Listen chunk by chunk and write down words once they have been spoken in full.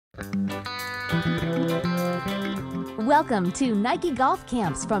Welcome to Nike Golf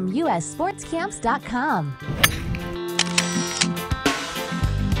Camps from ussportscamps.com.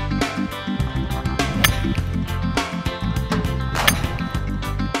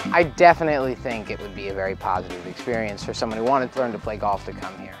 I definitely think it would be a very positive experience for someone who wanted to learn to play golf to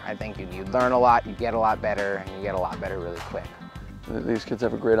come here. I think you'd learn a lot, you get a lot better, and you get a lot better really quick. These kids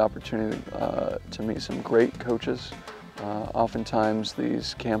have a great opportunity to meet some great coaches. Oftentimes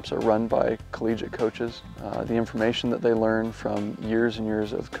these camps are run by collegiate coaches. The information that they learn from years and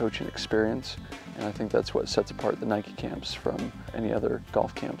years of coaching experience, and I think that's what sets apart the Nike camps from any other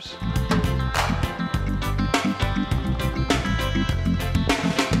golf camps.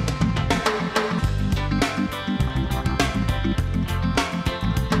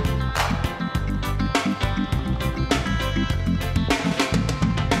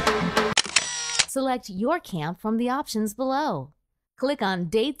 Select your camp from the options below. Click on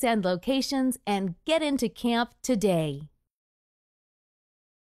dates and locations and get into camp today.